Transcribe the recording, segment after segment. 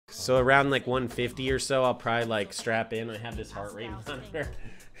So around like 150 or so, I'll probably like strap in. I have this heart rate monitor,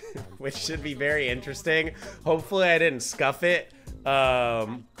 which should be very interesting. Hopefully I didn't scuff it.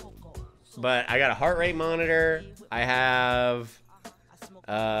 But I got a heart rate monitor. I have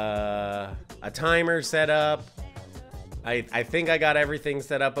a timer set up. I think I got everything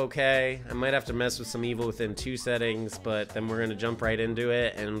set up okay. I might have to mess with some Evil Within 2 settings, but then we're gonna jump right into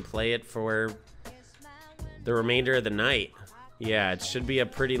it and play it for the remainder of the night. Yeah, it should be a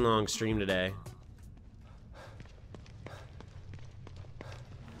pretty long stream today.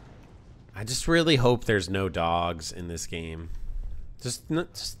 I just really hope there's no dogs in this game. Just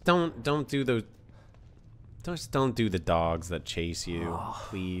don't do those. Just don't do the dogs that chase you,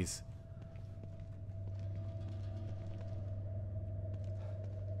 please.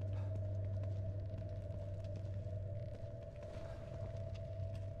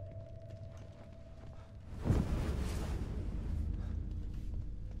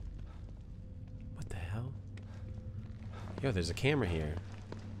 What the hell? Yo, there's a camera here.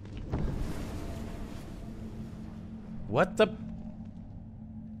 What the?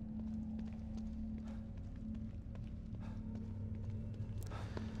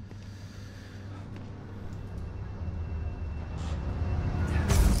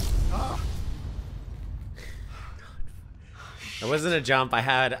 It wasn't a jump. I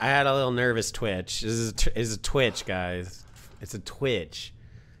had a little nervous twitch. This is a twitch, guys. It's a twitch.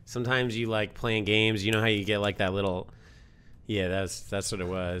 Sometimes you like playing games. You know how you get like that little. Yeah, that's what it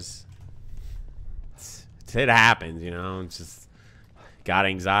was. It happens, you know. It's just got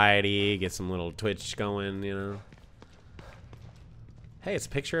anxiety. Get some little twitch going, you know. Hey, it's a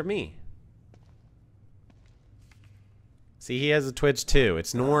picture of me. See, he has a twitch too.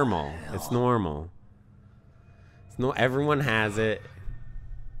 It's normal. It's normal. No, everyone has it.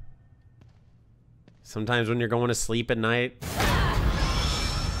 Sometimes when you're going to sleep at night.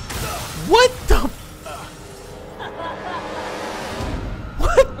 What the?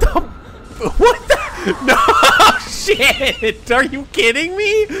 What the? What the? No, shit. Are you kidding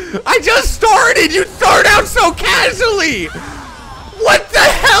me? I just started. You start out so casually. What the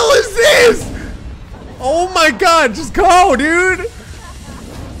hell is this? Oh my god, just go, dude.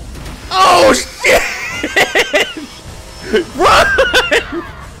 Oh shit. Run!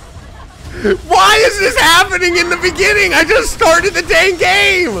 Why is this happening in the beginning? I just started the dang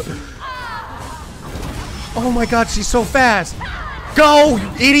game! Oh my god, she's so fast! Go, you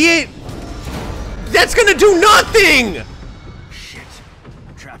idiot! That's gonna do nothing! Shit,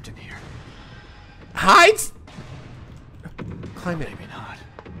 I'm trapped in here. Hide? Climb it. Maybe not.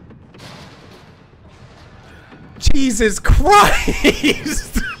 Jesus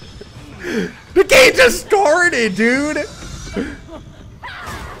Christ! The game just started, dude!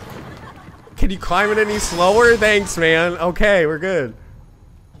 Can you climb it any slower? Thanks, man. Okay, we're good.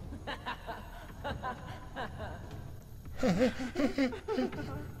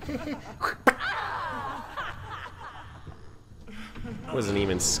 Wasn't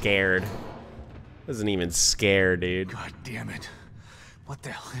even scared. Wasn't even scared, dude. God damn it. What the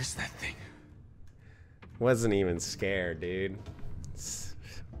hell is that thing? Wasn't even scared, dude.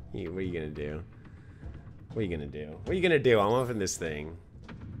 What are you gonna do? What are you gonna do? What are you gonna do? I'm opening this thing.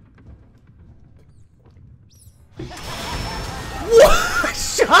 What?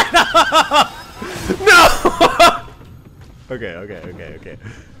 Shut up! No! Okay.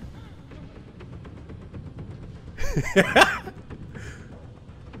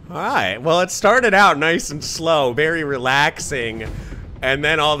 Alright, well it started out nice and slow, very relaxing, and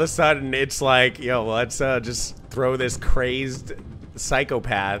then all of a sudden it's like, yo, let's just throw this crazed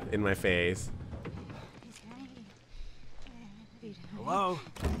psychopath in my face. Hello?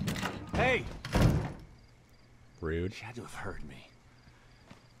 Hey! Rude. She had to have heard me.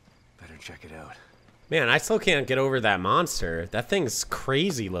 Better check it out. Man, I still can't get over that monster. That thing's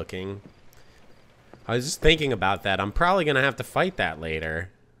crazy looking. I was just thinking about that. I'm probably gonna have to fight that later.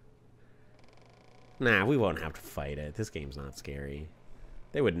 Nah, we won't have to fight it. This game's not scary.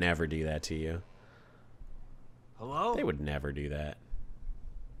 They would never do that to you. Hello? They would never do that.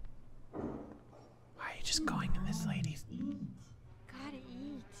 Why are you just going in this lady's? Gotta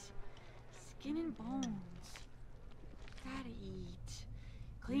eat. Skin and bones. Gotta eat.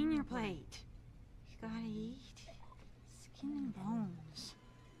 Clean your plate. You gotta eat. Skin and bones.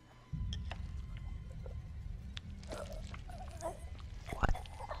 What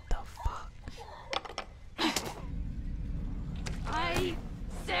the fuck? I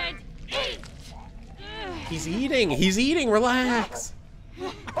said eat! He's eating. He's eating. Relax.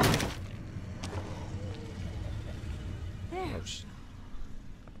 There. Oh, shit.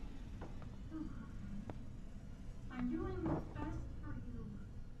 I'm doing what's best for you.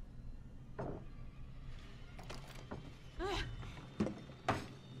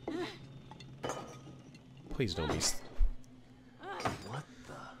 Please don't be. What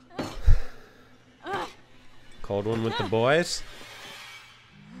the? Cold one with the boys.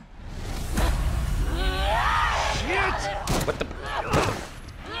 What the?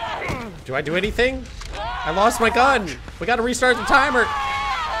 Do I do anything? I lost my gun. We gotta restart the timer.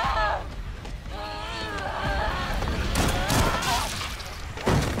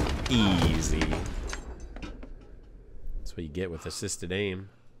 Easy. That's what you get with assisted aim.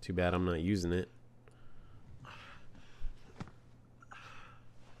 Too bad I'm not using it.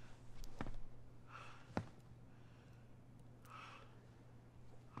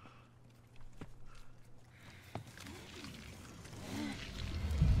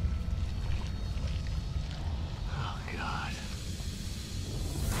 Oh, God.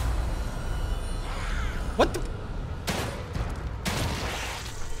 What the?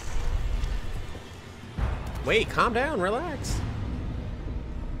 Wait, calm down, relax.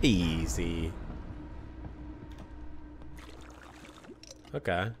 Easy.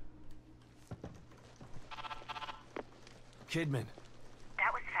 Okay. Kidman.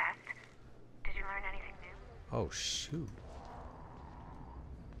 That was fast. Did you learn anything new? Oh, shoot.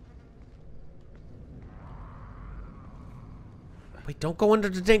 Wait, don't go under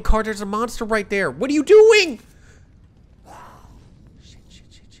the dang car. There's a monster right there. What are you doing?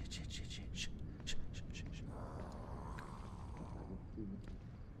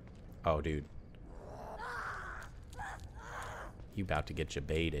 Oh, dude. You about to get you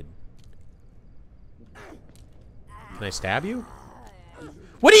baited. Can I stab you?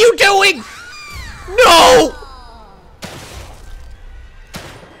 What are you doing? No!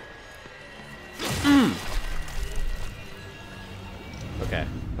 Okay.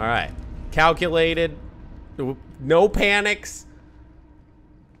 All right. Calculated. No panics.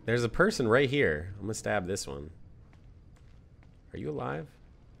 There's a person right here. I'm gonna stab this one. Are you alive?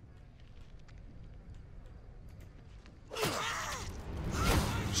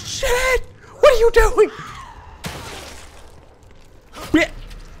 Shit! What are you doing?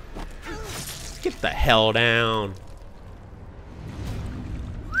 Get the hell down.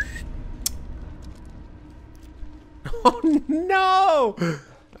 Oh no!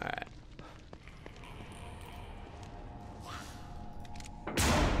 Alright.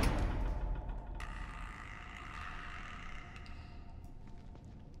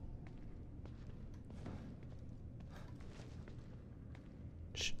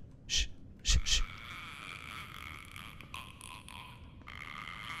 Shh, shh, shh, shh.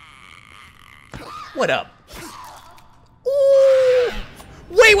 What up? Ooh.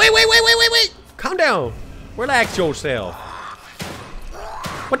 Wait. Calm down. Relax yourself.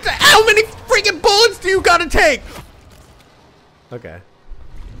 What the? How many freaking bullets do you gotta take? Okay.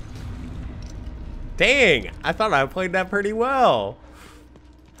 Dang, I thought I played that pretty well.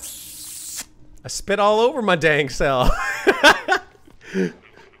 I spit all over my dang cell.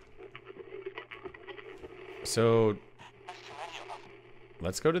 So,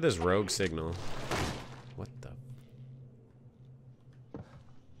 let's go to this rogue signal. What the?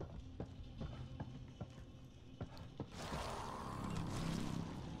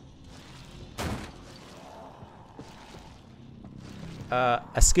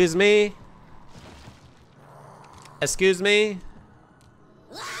 Excuse me? Excuse me?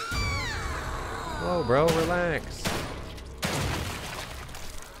 Whoa, bro, relax.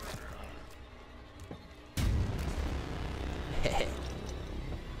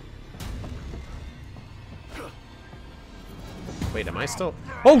 Wait, am I still?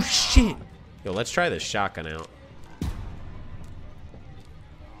 Oh, shit! Yo, let's try this shotgun out.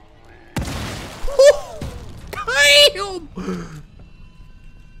 Damn!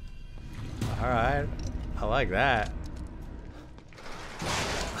 Alright. I like that.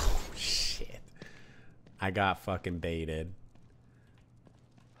 Oh, shit. I got fucking baited.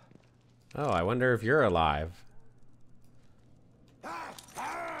 Oh, I wonder if you're alive.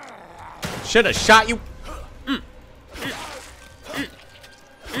 Should have shot you.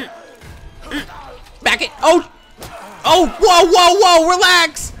 Back it. Oh! Oh, whoa,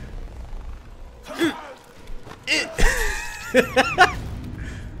 relax!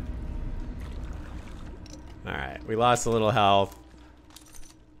 Alright, we lost a little health.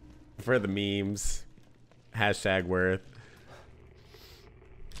 For the memes. Hashtag worth.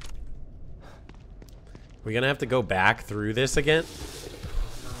 We gonna have to go back through this again?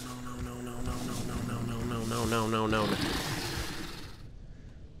 No.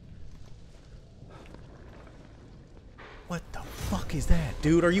 What the fuck is that?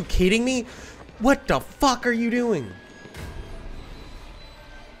 Dude, are you kidding me? What the fuck are you doing?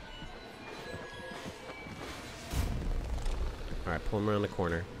 Alright, pull him around the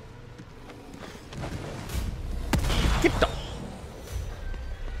corner.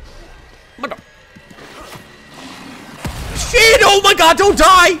 god, don't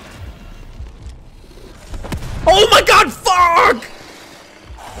die! Oh my god, fuck!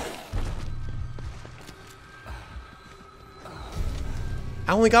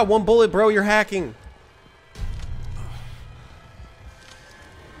 I only got one bullet, bro. You're hacking.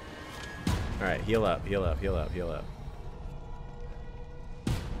 Alright, heal up, heal up, heal up, heal up.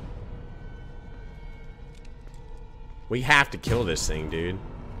 We have to kill this thing, dude.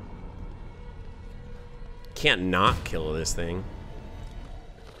 Can't not kill this thing.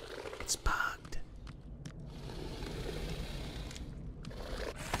 It's bugged.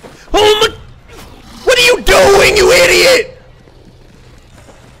 Oh my... What are you doing, you idiot?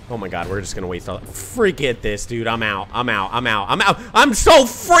 Oh my god, we're just gonna waste all... Forget this, dude. I'm out. I'm out. I'm out. I'm out. I'm so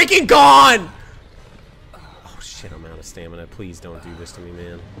freaking gone! Oh shit, I'm out of stamina. Please don't do this to me,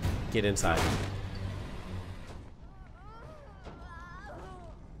 man. Get inside.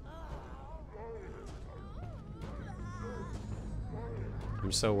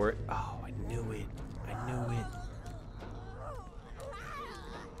 I'm so worried. Oh, I knew it. I knew it.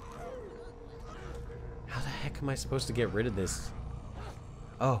 How the heck am I supposed to get rid of this?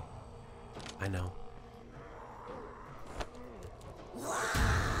 Oh, I know.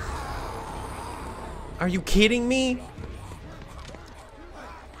 Are you kidding me?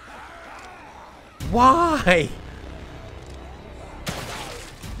 Why?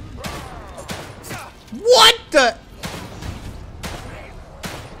 What the?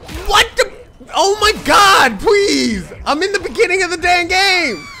 What the? Oh my god, please! I'm in the beginning of the dang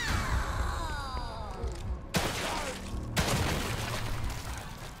game!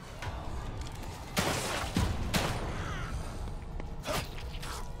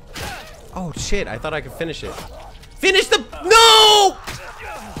 Oh shit, I thought I could finish it. Finish the... No!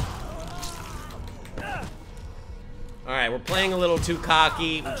 Alright, we're playing a little too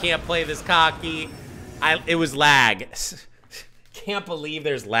cocky. We can't play this cocky. It was lag. Can't believe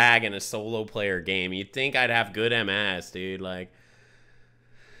there's lag in a solo player game. You'd think I'd have good MS, dude. Like...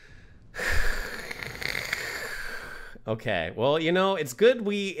 Okay, well, you know, it's good.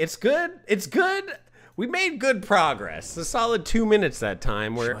 It's good. We made good progress. A solid 2 minutes that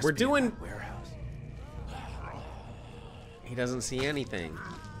time. We're doing... He doesn't see anything.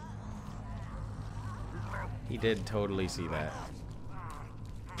 He did totally see that.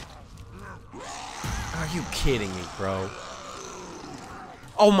 Are you kidding me, bro?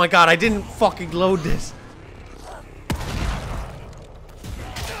 Oh my god, I didn't fucking load this.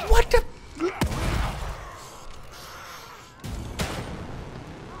 What the...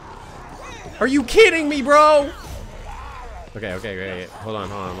 Are you kidding me, bro? Okay. Hold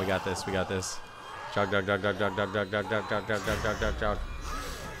on. We got this. Jog.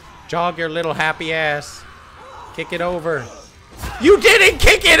 Jog your little happy ass. Kick it over. You didn't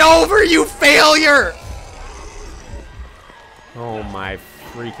kick it over, you failure! Oh my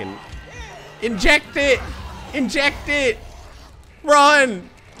freaking... Inject it! Inject it! Run!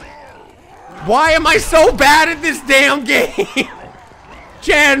 Why am I so bad at this damn game?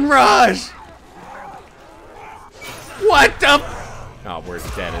 Gen Rush! What the... Oh, we're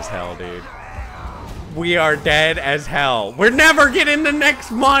dead as hell, dude. We are dead as hell. We're never getting the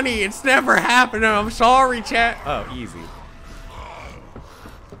next money. It's never happening. I'm sorry, chat. Oh, easy.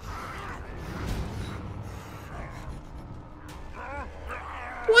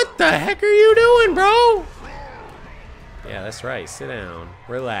 What the heck are you doing, bro? Yeah, that's right. Sit down.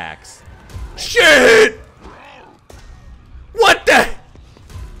 Relax. Shit! What the...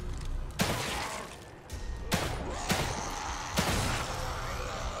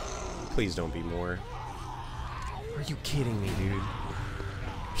 Please don't be more. Are you kidding me, dude?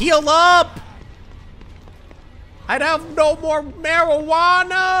 Heal up! I'd have no more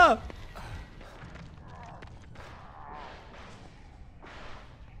marijuana!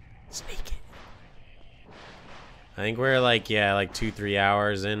 Sneak it. I think we're like, yeah, like 2-3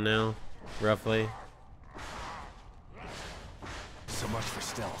 hours in now, roughly. So much for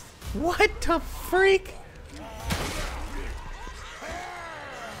stealth. What the freak?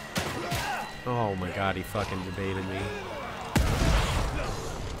 Oh my god, he fucking debated me.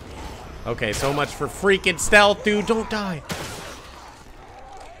 Okay, so much for freaking stealth, dude. Don't die.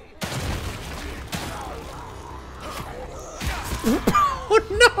 Oh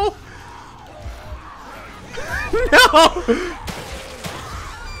no! No!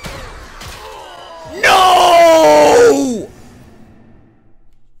 No!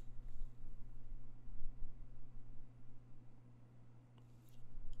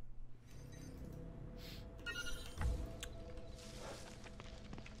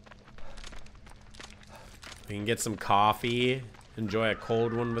 We can get some coffee, enjoy a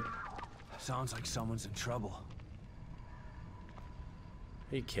cold one with... Sounds like someone's in trouble.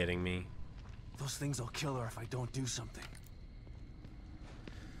 Are you kidding me? Those things will kill her if I don't do something.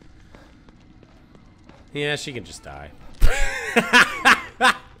 Yeah, she can just die.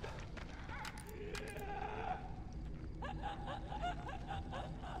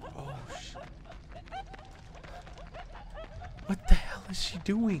 Oh, shit. What the hell is she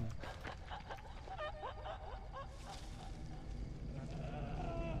doing?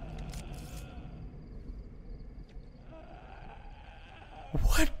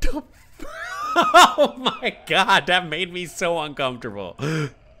 What the? Oh my god, that made me so uncomfortable.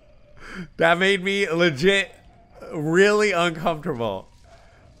 That made me legit really uncomfortable.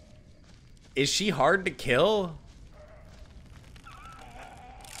 Is she hard to kill?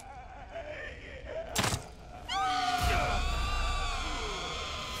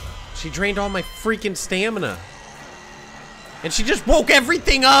 She drained all my freaking stamina. And she just woke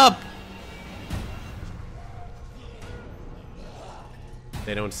everything up!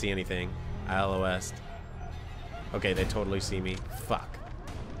 They don't see anything. LOS. Okay, they totally see me. Fuck.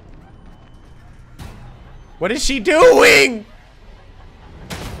 What is she doing?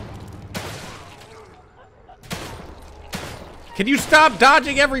 Can you stop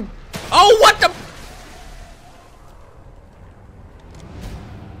dodging every... Oh, what the...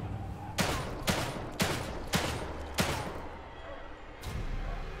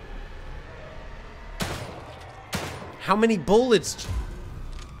 How many bullets?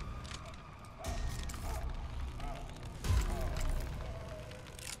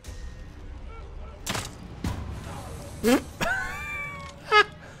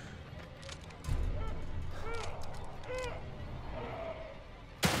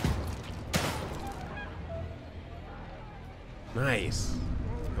 Nice.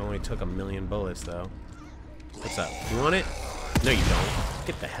 Only took 1,000,000 bullets though. What's up? You want it? No, you don't.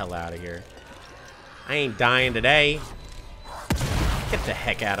 Get the hell out of here. I ain't dying today. Get the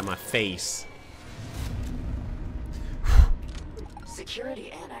heck out of my face.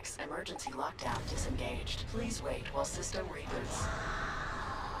 Security Annex emergency lockdown disengaged. Please wait while system reboots.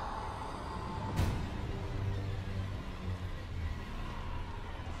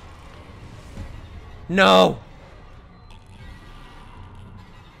 No!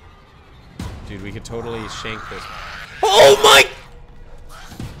 Dude, we could totally shank this. Oh my!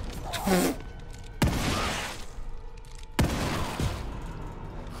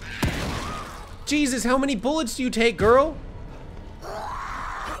 Jesus, how many bullets do you take, girl?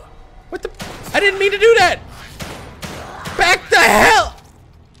 What the? I didn't mean to do that! Back the hell!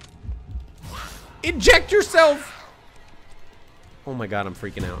 Inject yourself! Oh my god, I'm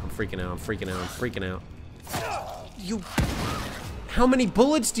freaking out. I'm freaking out. I'm freaking out. I'm freaking out. You... How many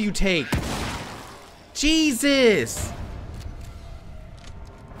bullets do you take? Jesus!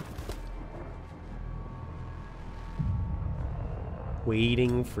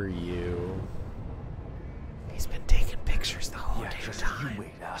 Waiting for you. He's been taking pictures the whole damn time. You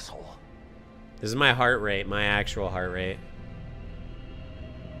wait, asshole. This is my heart rate, my actual heart rate.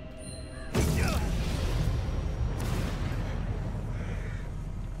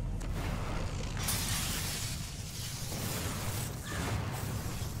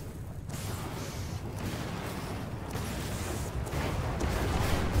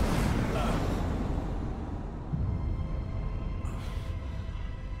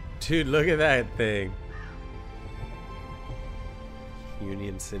 Dude, look at that thing.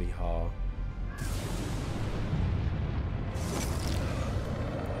 Union City Hall.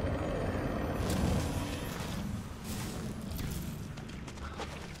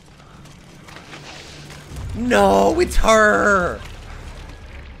 No, it's her!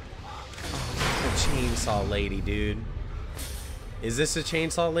 Oh, the chainsaw lady, dude. Is this a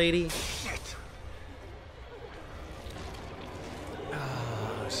chainsaw lady?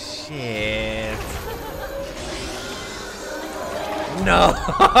 Oh, shit. No,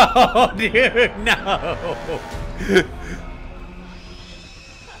 dude, no.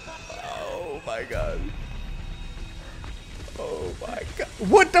 Oh my god. Oh my god.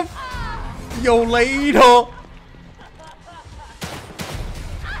 What the f— Yo, later.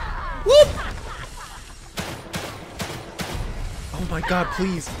 Whoop. Oh my god,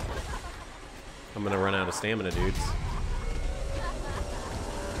 please. I'm gonna run out of stamina, dudes.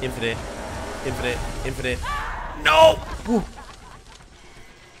 Infinite. Infinite. Infinite. No! Woo.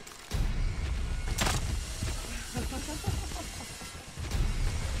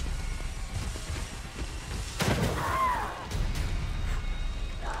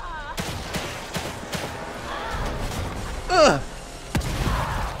 Ugh.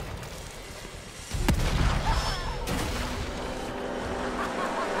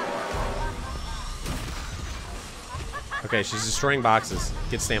 Okay, she's destroying boxes.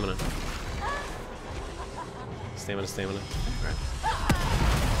 Get stamina. Stamina, stamina. Alright.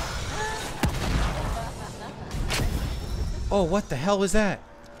 Oh, what the hell was that?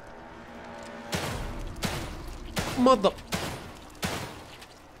 Mother...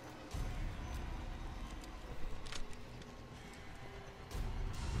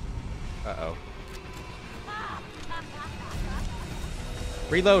 Uh-oh.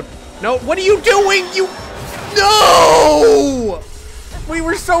 Reload. No, what are you doing? You... No! We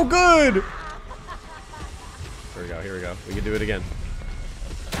were so good! Here we go, here we go. We can do it again.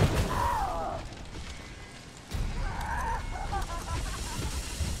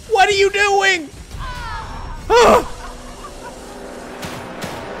 What are you doing? Ah!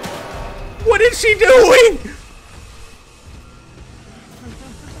 What is she doing?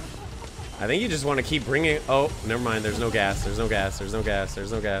 I think you just want to keep bringing... Oh, never mind. There's no gas. There's no gas. There's no gas.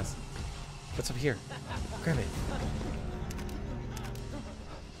 There's no gas. What's up here? Grab it.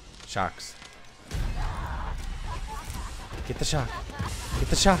 Shocks. Get the shock. Get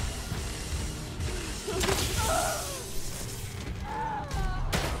the shock.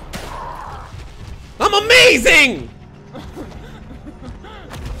 I'm amazing!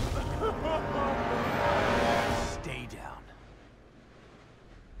 Stay down.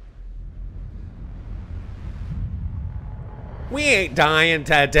 We ain't dying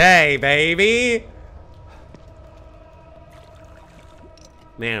today, baby.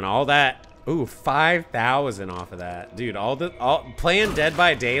 Man, all that. Ooh, 5,000 off of that. Dude, playing Dead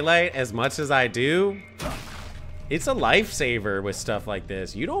by Daylight as much as I do, it's a lifesaver with stuff like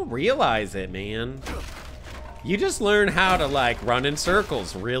this. You don't realize it, man. You just learn how to, like, run in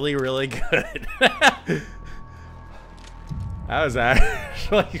circles really, really good. That was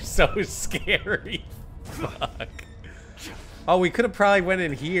actually so scary. Fuck. Oh, we could have probably went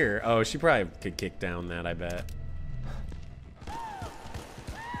in here. Oh, she probably could kick down that, I bet.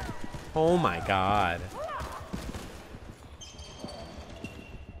 Oh my god.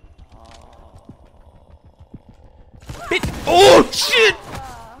 Bitch. Oh, shit!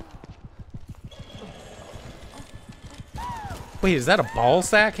 Wait, is that a ball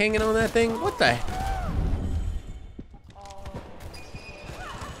sack hanging on that thing? What the?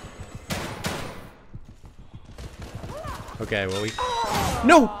 Okay, well, we...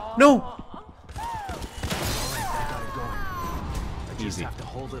 No! No! Easy. Have to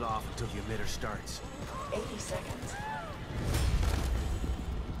hold it off until the emitter starts. 80 seconds.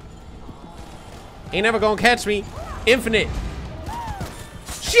 Ain't never gonna catch me. Infinite.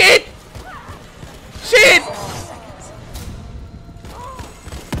 Shit! Shit!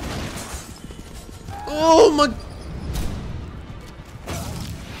 Oh my...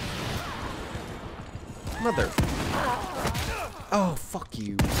 Mother. Oh, fuck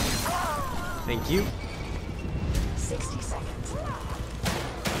you. Thank you. 60 seconds.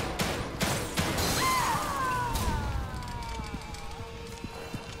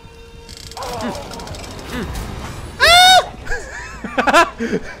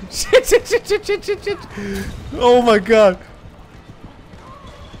 Shit, shit, shit, shit, shit, shit, shit. Oh my god.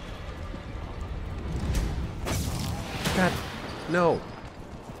 God, no.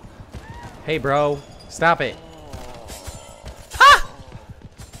 Hey, bro. Stop it. Ah!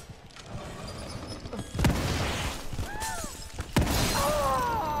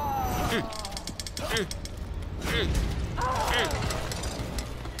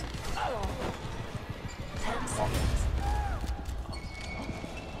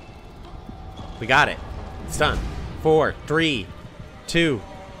 We got it. It's done. 4, 3, 2.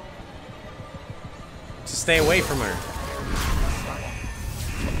 Just stay away from her.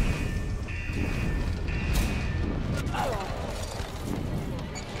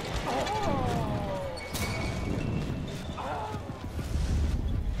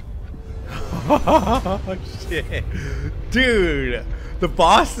 Oh, shit. Dude, the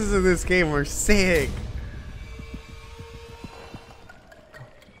bosses in this game are sick.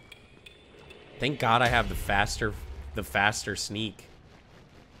 Thank God I have the faster sneak.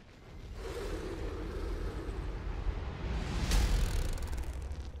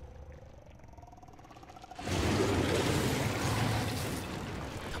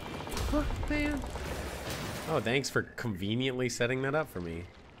 Fuck, man. Oh, thanks for conveniently setting that up for me.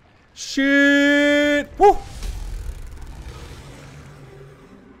 Shit! Woo!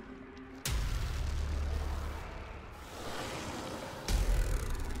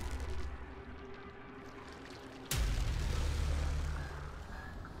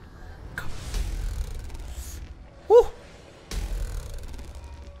 Woo!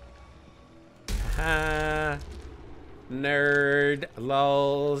 Ha! Nerd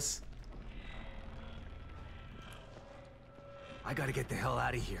lols. gotta get the hell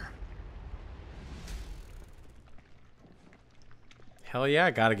out of here. Hell yeah,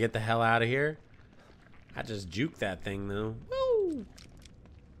 I gotta get the hell out of here. I just juked that thing though. Woo!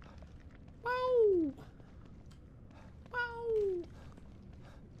 Woo! Woo!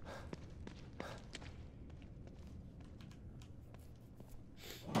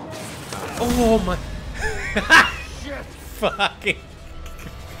 Oh my. Fucking.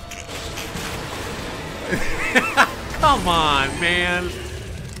 Come on, man.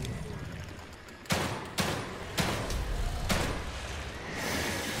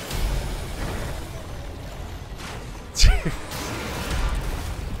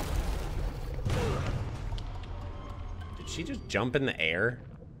 Did she just jump in the air?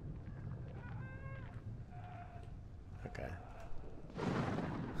 Okay.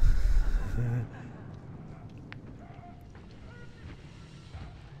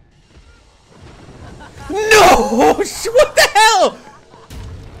 No! What the hell?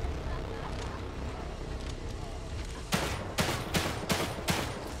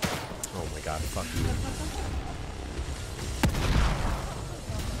 Oh my god, fuck you.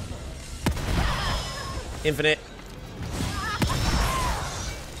 Infinite.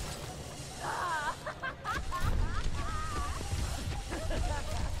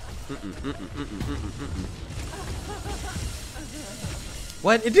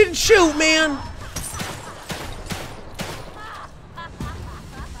 What? It didn't shoot, man!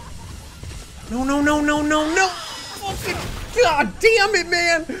 No, no, no, no, no, no! Fucking god damn it,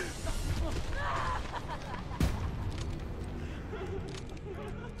 man!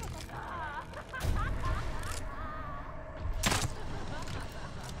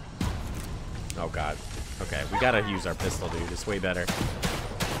 Oh god. Okay, we gotta use our pistol, dude. It's way better.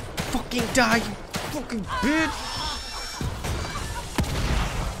 Fucking die, you fucking bitch!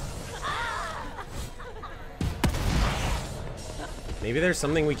 Maybe there's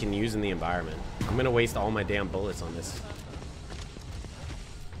something we can use in the environment. I'm gonna waste all my damn bullets on this.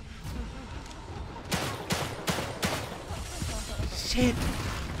 Shit!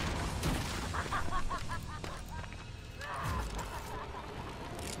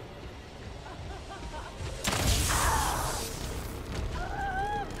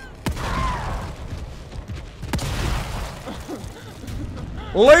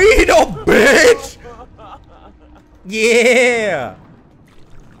 Little bitch! Yeah!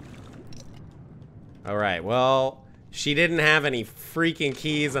 Alright, well, she didn't have any freaking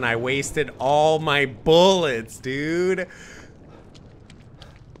keys and I wasted all my bullets, dude.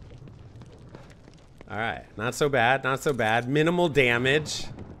 Alright, not so bad, not so bad. Minimal damage.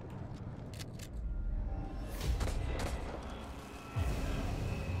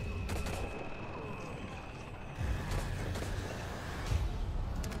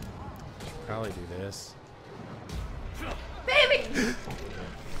 Should probably do this. Baby!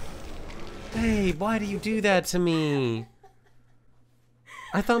 Babe, why do you do that to me?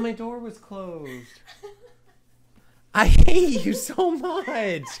 I thought my door was closed. I hate you so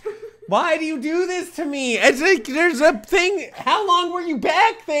much. Why do you do this to me? It's like there's a thing. How long were you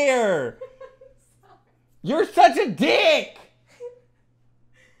back there? You're such a dick.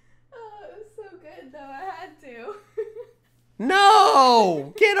 Oh, it was so good though. I had to.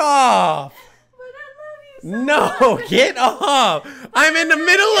 No, get off. No, get off! I'm in the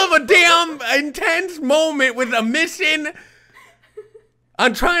middle of a damn intense moment with a mission.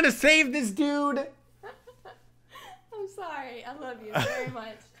 I'm trying to save this dude. I'm sorry. I love you very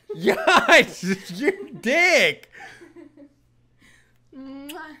much. Yes, you dick.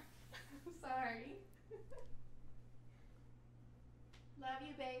 Mwah. Sorry. Love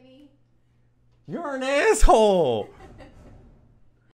you, baby. You're an asshole.